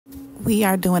We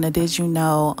are doing a Did You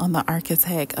Know on the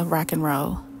architect of rock and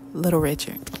roll, Little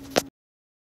Richard.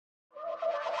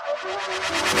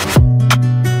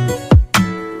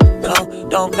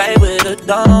 Don't play with it,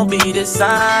 don't be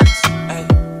dishonest.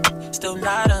 Still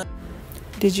not a...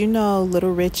 Did you know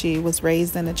Little Richie was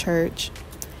raised in a church?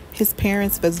 His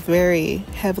parents was very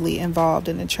heavily involved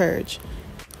in the church.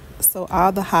 So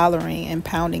all the hollering and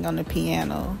pounding on the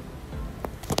piano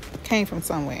came from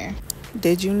somewhere.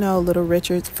 Did you know Little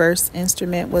Richard's first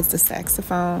instrument was the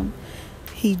saxophone?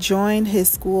 He joined his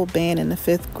school band in the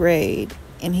 5th grade,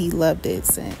 and he loved it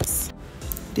since.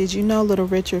 Did you know Little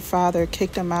Richard's father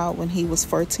kicked him out when he was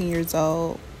 14 years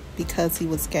old because he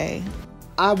was gay?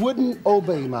 I wouldn't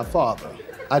obey my father.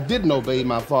 I didn't obey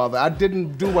my father. I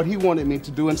didn't do what he wanted me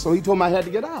to do, and so he told me I had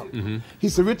to get out. He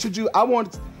said, Richard,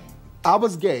 I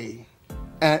was gay,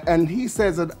 and he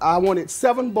says that I wanted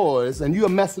 7 boys, and you are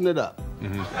messing it up.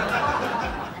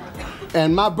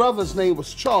 And my brother's name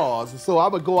was Charles, so I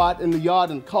would go out in the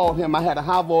yard and call him. I had a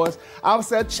high voice. I would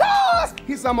say, Charles!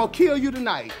 He said, I'm gonna kill you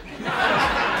tonight.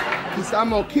 He said,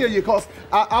 I'm gonna kill you, because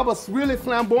I was really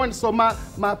flamboyant, so my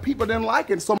people didn't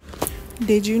like it. So.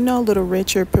 Did you know Little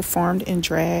Richard performed in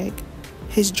drag?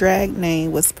 His drag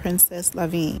name was Princess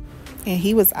Lavigne, and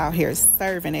he was out here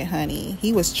serving it, honey.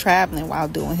 He was traveling while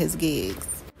doing his gigs.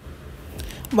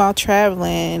 While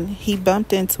traveling, he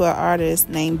bumped into an artist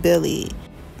named Billy.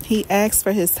 He asked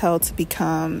for his help to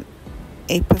become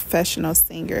a professional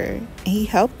singer, and he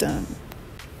helped him.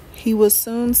 He was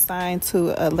soon signed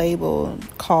to a label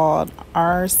called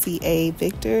RCA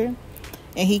Victor,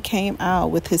 and he came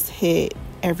out with his hit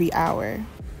Every Hour.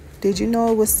 Did you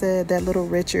know it was said that Little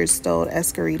Richard stole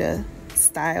Escarita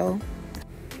style?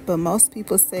 But most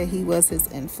people say he was his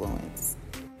influence.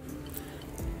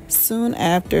 Soon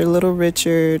after, Little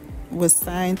Richard was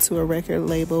signed to a record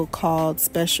label called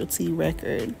Specialty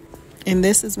Record. And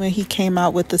this is when he came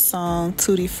out with the song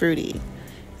Tutti Frutti.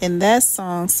 And that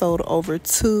song sold over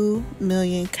 2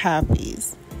 million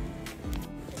copies.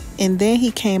 And then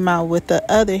he came out with the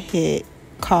other hit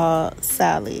called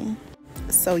Sally.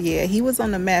 So yeah, he was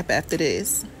on the map after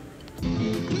this.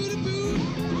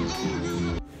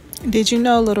 Did you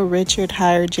know Little Richard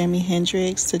hired Jimi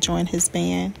Hendrix to join his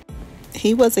band?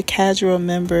 He was a casual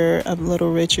member of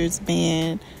Little Richard's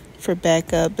band for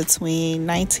backup between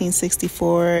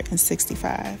 1964 and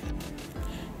 65.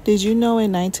 Did you know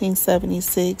in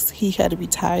 1976 he had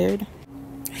retired?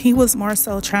 He was more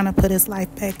so trying to put his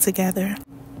life back together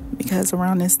because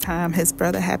around this time his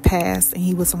brother had passed and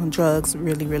he was on drugs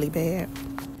really, really bad.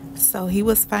 So he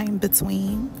was fighting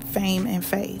between fame and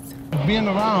faith. Being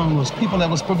around was people that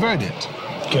was perverted.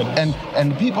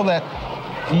 And people that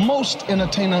most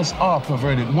entertainers are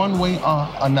perverted one way or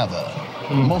another.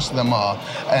 Most of them are,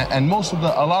 and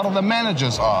a lot of the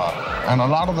managers are, and a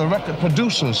lot of the record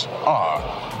producers are.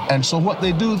 And so what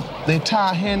they do, they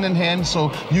tie hand in hand.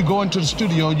 So you go into the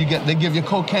studio, they give you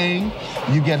cocaine,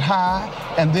 you get high,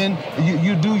 and then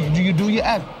you do your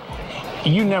act.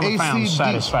 You never found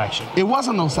satisfaction. It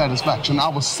wasn't no satisfaction. I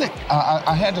was sick.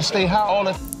 I had to stay high all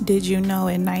the time. Did you know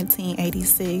in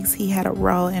 1986 he had a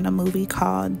role in a movie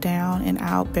called Down and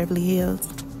Out Beverly Hills?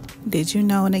 Did you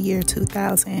know in the year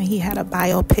 2000 he had a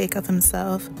biopic of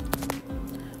himself?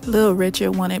 Little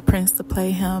Richard wanted Prince to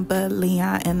play him, but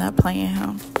Leon ended up playing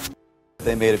him.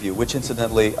 They made of you, which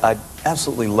incidentally I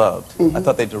absolutely loved. I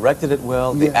thought they directed it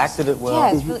well, they acted it well.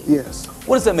 Yeah, it's really... Yes.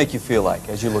 What does that make you feel like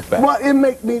as you look back? Well, it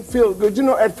made me feel good. You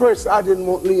know, at first I didn't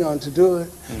want Leon to do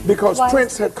it because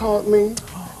Prince had called me,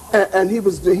 and he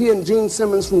and Gene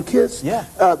Simmons from Kiss. Yeah.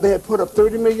 They had put up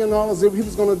 $30 million. He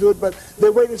was going to do it, but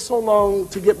they waited so long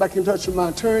to get back in touch with my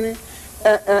attorney.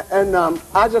 And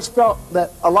I just felt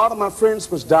that a lot of my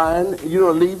friends was dying,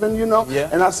 leaving, Yeah.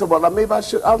 And I said, well, maybe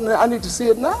I need to see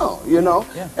it now,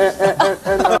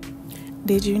 Yeah.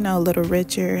 Did you know Little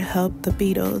Richard helped the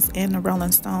Beatles and the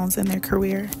Rolling Stones in their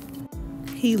career?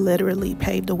 He literally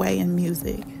paved the way in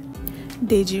music.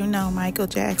 Did you know Michael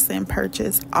Jackson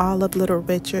purchased all of Little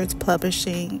Richard's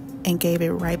publishing and gave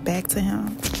it right back to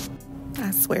him?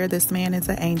 I swear this man is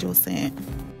an angel sent.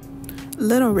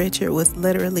 Little Richard was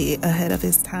literally ahead of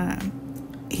his time.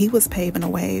 He was paving the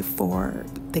way for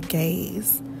the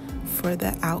gays, for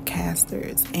the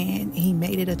outcasters, and he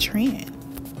made it a trend.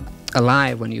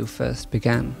 Alive when you first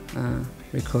began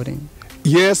recording?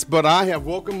 Yes, but I have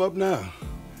woke him up now.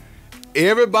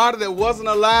 Everybody that wasn't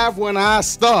alive when I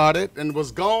started and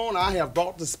was gone, I have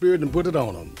brought the spirit and put it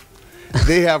on them.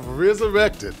 They have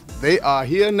resurrected. They are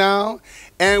here now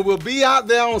and will be out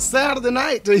there on Saturday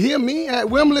night to hear me at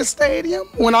Wembley Stadium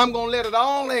when I'm going to let it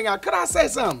all hang out. Could I say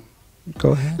something?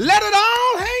 Go ahead. Let it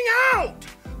all hang out.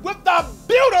 with the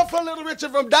beautiful Little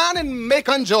Richard from down in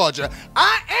Macon, Georgia.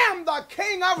 I am the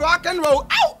king of rock and roll.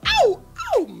 Ow, ow,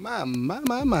 ow.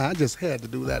 My. I just had to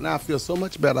do that. Now I feel so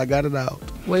much better. I got it out.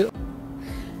 Well,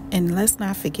 and let's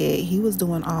not forget, he was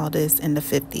doing all this in the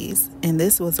 50s. And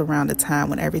this was around the time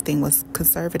when everything was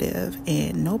conservative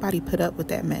and nobody put up with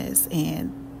that mess.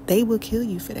 And they will kill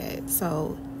you for that.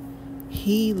 So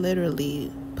he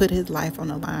literally put his life on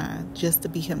the line just to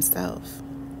be himself.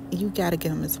 You got to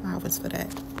give him his flowers for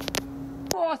that.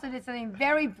 You also did something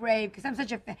very brave, because I'm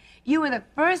such a fan. You were the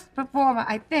first performer,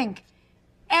 I think,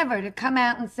 ever to come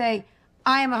out and say,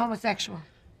 I am a homosexual.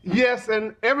 Yes,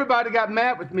 and everybody got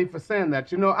mad with me for saying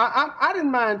that. You know, I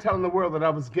didn't mind telling the world that I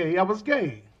was gay. I was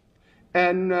gay.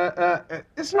 And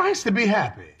it's nice to be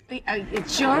happy. It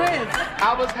sure is.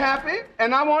 I was happy,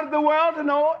 and I wanted the world to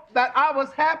know that I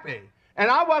was happy.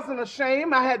 And I wasn't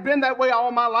ashamed. I had been that way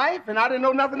all my life, and I didn't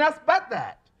know nothing else but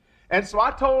that. And so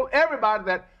I told everybody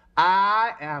that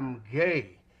I am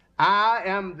gay. I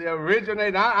am the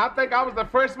originator. I think I was the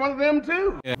first one of them,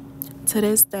 too. Yeah. To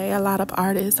this day, a lot of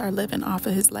artists are living off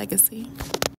of his legacy.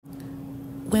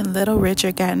 When Little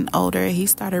Richard got older, he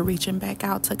started reaching back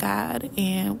out to God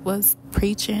and was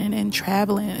preaching and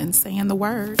traveling and saying the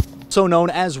word. Also known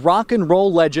as rock and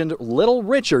roll legend Little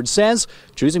Richard says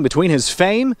choosing between his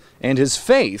fame and his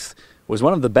faith was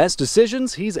one of the best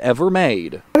decisions he's ever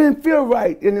made. I didn't feel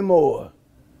right anymore.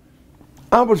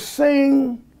 I would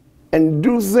sing and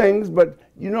do things, but,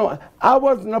 you know, I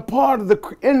wasn't a part of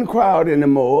the in crowd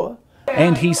anymore.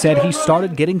 And he said he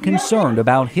started getting concerned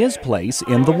about his place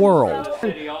in the world.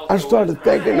 I started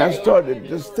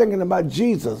just thinking about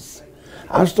Jesus.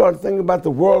 I started thinking about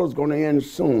the world was going to end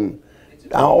soon.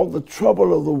 All the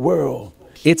trouble of the world.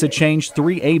 It's a change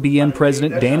 3ABN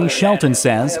President Danny Shelton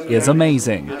says is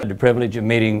amazing. The privilege of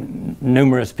meeting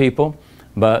numerous people,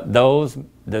 but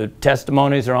the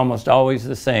testimonies are almost always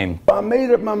the same. I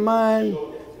made up my mind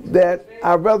that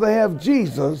I'd rather have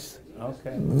Jesus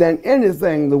than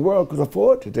anything the world could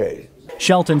afford today.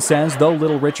 Shelton says though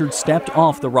Little Richard stepped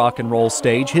off the rock and roll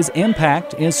stage, his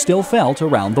impact is still felt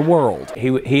around the world.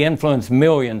 He influenced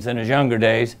millions in his younger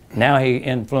days. Now he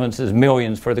influences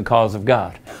millions for the cause of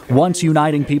God. Once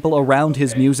uniting people around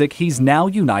his music, he's now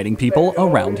uniting people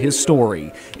around his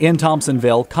story. In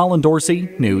Thompsonville, Colin Dorsey,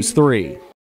 News 3.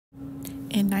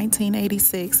 In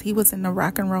 1986, he was in the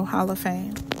Rock and Roll Hall of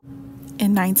Fame.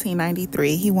 In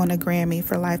 1993, he won a Grammy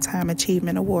for Lifetime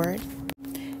Achievement Award.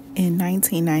 In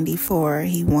 1994,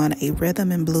 he won a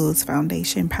Rhythm and Blues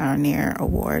Foundation Pioneer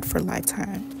Award for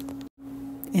Lifetime.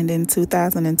 And in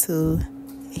 2002,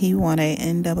 he won a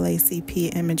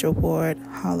NAACP Image Award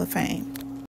Hall of Fame.